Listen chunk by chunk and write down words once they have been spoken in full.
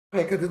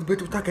Hey, cause this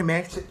bitch was talking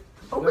mad shit.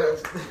 Oh,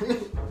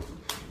 bitch.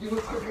 You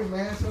was talking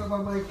mad shit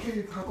about my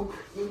kids, ho.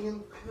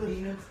 Ends.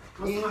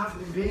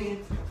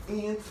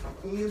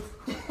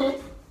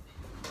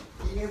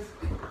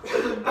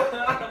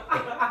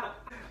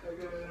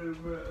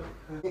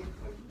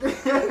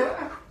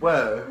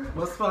 What?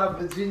 What's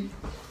poppin', G?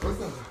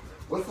 What's up?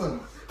 What's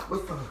up?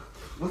 What's up?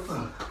 What's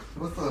up?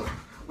 What's up?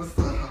 What's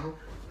up, ho?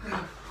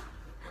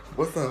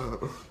 What's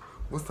up?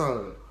 What's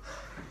up?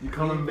 You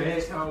coming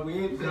back? How we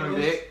ain't Coming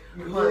finished? back?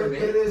 You Coming ain't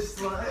back? finished,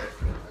 slut.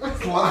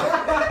 Slide.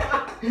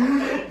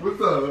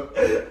 What's up?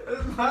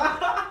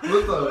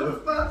 What's up?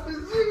 What's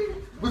poppin', G?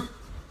 What's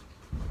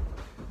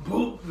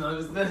Boop. No,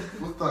 it's not.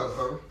 What's up,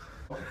 ho?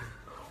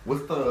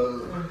 What's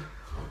up?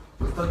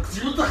 What's up? Cause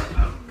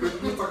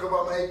you talking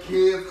about my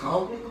kids,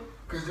 ho?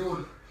 Cause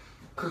you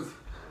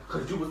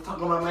was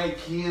talking about my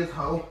kids,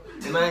 ho?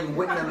 And I ain't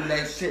with none of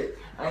that shit.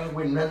 I ain't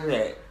with none of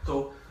that.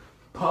 So,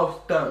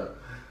 post up.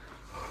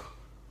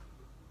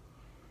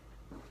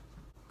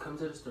 Come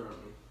to the store with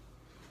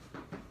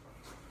me.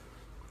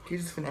 He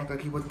just finna act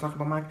like he wasn't talking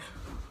about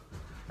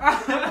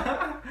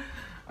my...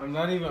 I'm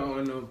not even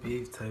on no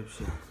beef type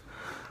shit.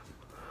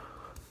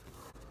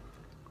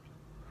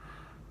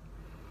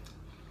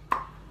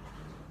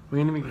 We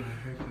ain't even get a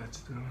haircut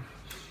still.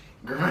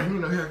 Girl, I ain't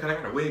no haircut. I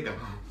got a wig on.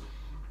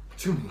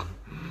 Chew me.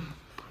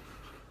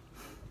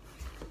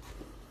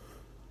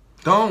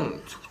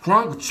 Don't. What's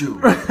wrong with you?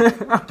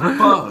 What's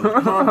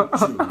wrong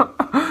with you?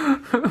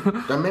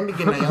 Don't make me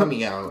get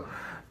Naomi out.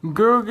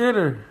 Girl, get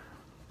her.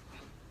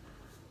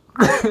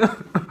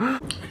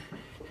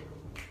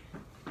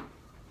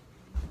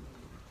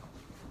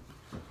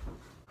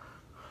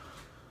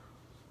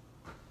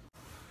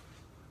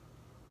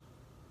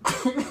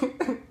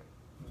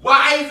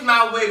 Why is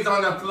my wigs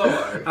on the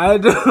floor? I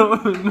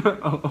don't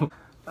know.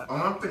 Oh,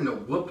 I'm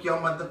finna whoop your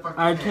motherfucking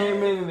I ass.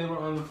 came in and they were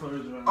on the floor.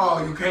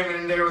 Oh, you came in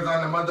and they was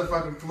on the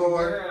motherfucking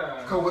floor?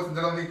 Yeah.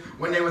 Coincidentally,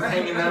 when they was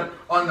hanging up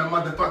on the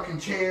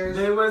motherfucking chairs?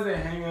 They wasn't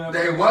hanging up.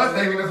 They was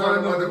hanging up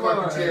on the motherfucking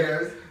floor.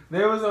 chairs.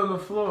 They was on the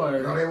floor.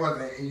 No, they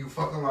wasn't. And you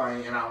fucking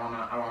lying, and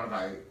I wanna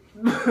bite.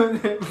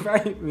 They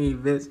fight me,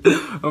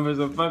 bitch, over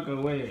some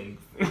fucking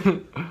wigs.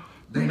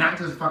 They not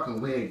just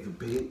fucking wigs,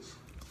 bitch.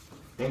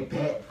 They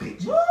bad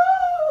bitches. Woo!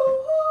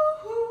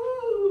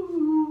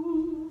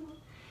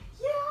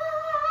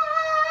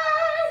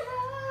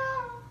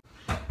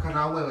 Cause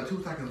I will in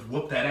 2 seconds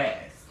whoop that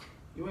ass.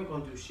 You ain't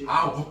gonna do shit.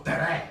 I'll whoop that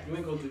ass. You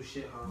ain't gonna do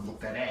shit, huh? Whoop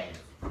that ass.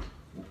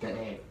 Whoop that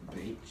ass,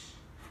 bitch.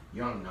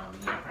 You don't know me.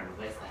 I'm from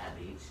the west side,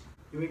 bitch.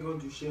 You ain't gonna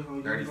do shit, huh?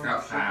 You Dirty ain't gonna do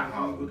South shit, Side, huh?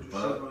 huh? You ain't gonna do shit,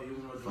 Fuck. huh? You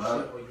ain't gonna do Fuck. shit, huh?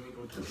 You ain't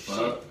gonna do The shit.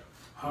 fuck?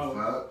 Ho.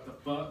 Fuck. The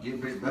fuck? Yeah,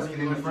 bitch, You let's ain't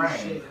get in the gonna do frame.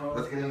 shit, huh?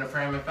 Let's get in the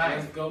frame and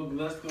Let's fight. go in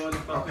the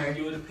fucking Okay.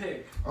 give it a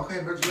pick. Okay,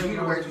 but You you need to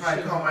ain't wait gonna till do I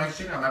shit, comb huh? my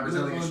shit out. My You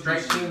Brazilian ain't gonna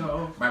do straight. shit,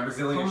 huh? My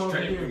Brazilian Come over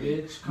straight. here,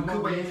 bitch. Come You could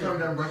over wait here. until I'm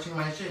done brushing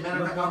my shit. Matter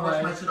of fact, Look I'll brush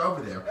alright. my shit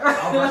over there.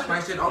 I'll brush my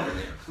shit over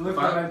there. Looking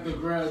Fuck. like the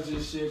grudge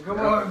and shit. Come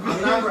I'm on, not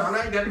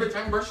bitch. that bitch.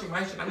 I'm brushing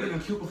my shit. I'm getting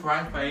cute before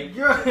I fight.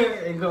 You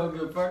ain't gonna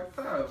get fucked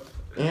up.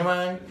 Am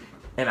I?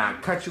 And I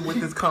cut you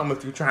with this comb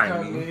if you try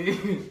Tell me.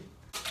 me.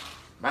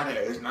 My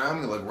hair is not.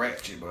 I'm gonna look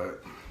ratchet,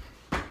 but.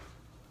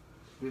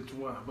 Bitch,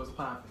 what? What's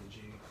poppin', G?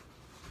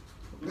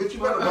 Bitch, you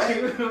better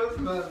wait. What's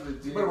poppin',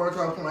 G? You better work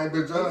on put my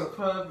bitch What's up.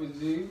 poppin',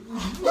 G?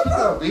 What's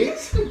up,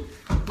 bitch?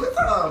 What's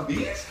up,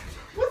 bitch?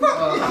 What's up?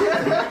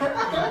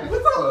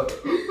 What's up?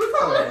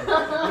 What's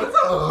up? What's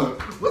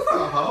up? What's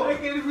up, ho? I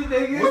can't even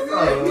think of What's it.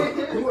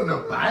 up? You wanna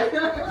fight? You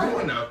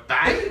wanna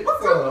fight?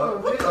 What's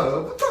up? What's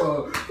up? What's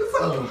up? What's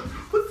up?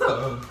 What's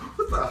up?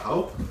 What's up,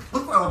 ho?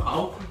 What's up,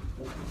 ho?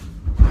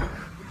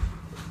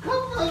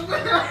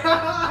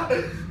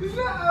 What's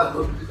up?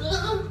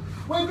 No.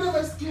 Wait, Bill,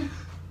 let's get.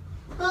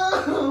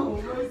 What's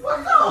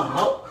up,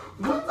 ho?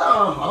 What's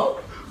up, ho?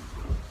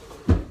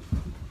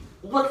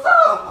 What's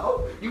up,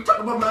 ho? You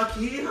talking about my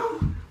kid, ho?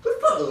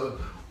 What's up?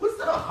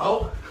 What's up,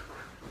 ho?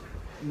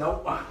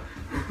 Nope.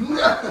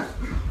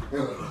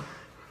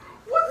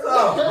 What's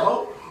up,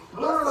 ho?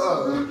 What's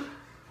up?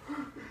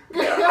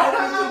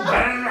 Yeah, you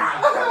better not.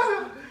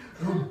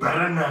 You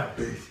better not,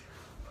 bitch.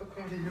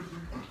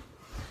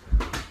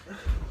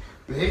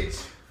 Bitch.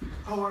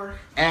 Whore.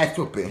 Ass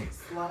whooping.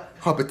 Slut.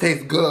 Hope it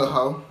tastes good,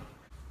 ho.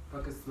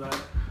 Fucking slut.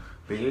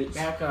 Bitch.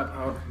 Back up,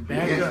 ho.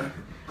 Back Yeah. up.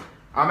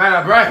 I'm out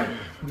of breath.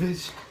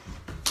 Bitch.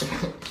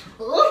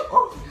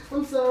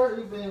 I'm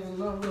sorry, baby.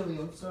 Not really.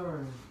 I'm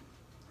sorry.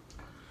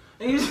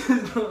 And you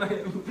just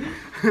like...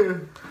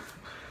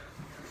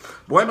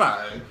 Boy,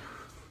 bye.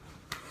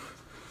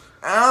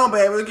 Oh,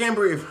 baby, I can't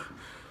breathe.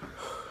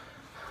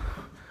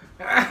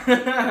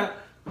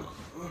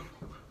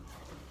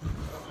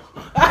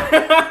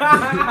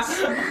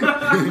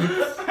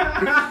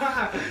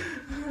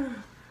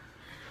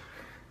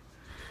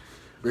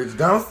 Bitch,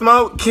 don't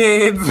smoke,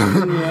 kids. Yeah,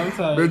 I'm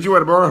tired. Bitch, you at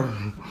the bar?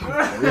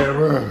 Yeah,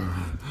 bro.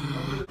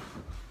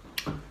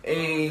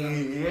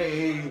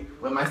 Hey,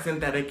 with my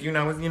synthetic, you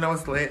know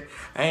it's lit.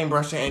 I ain't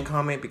brushing, ain't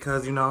combing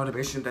because the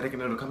bitch synthetic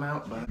and it'll come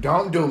out. But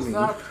don't do me.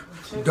 Stop.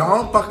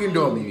 Don't fucking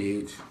do me,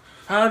 bitch.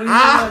 How do you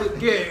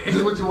like it? Is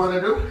this what you want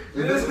to do?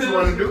 Is this what you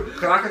want to do?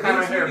 Because I can tie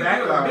my hair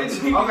back up. Okay,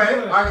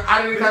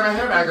 I need to tie my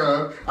hair back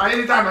up. I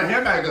need to tie my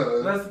hair back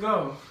up. Let's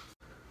go.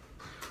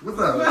 What's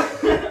up?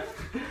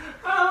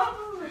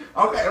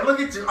 Okay, look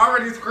at you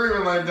already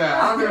screaming like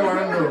that. I don't even want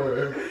to do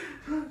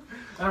it.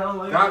 I don't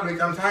like God,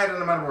 bitch, I'm tired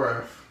under my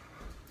breath.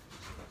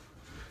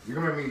 You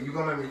gonna make me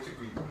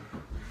tickle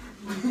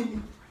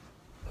you.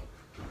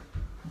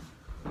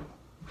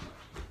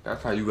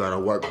 That's how you gotta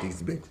work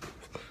these bitches.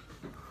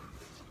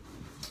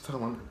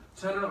 Turn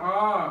it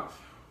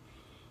off.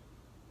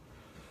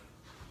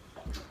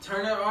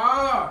 Turn it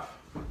off.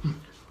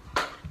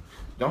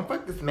 Don't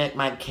fucking smack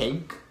my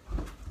cake.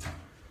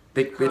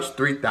 Thick bitch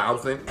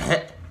 3000.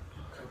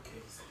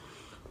 Cupcakes.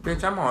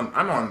 Bitch, I'm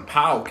on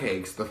pow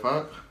cakes. The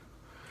fuck?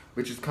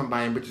 Bitches come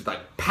by and bitches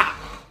like pop.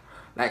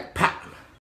 Like pop.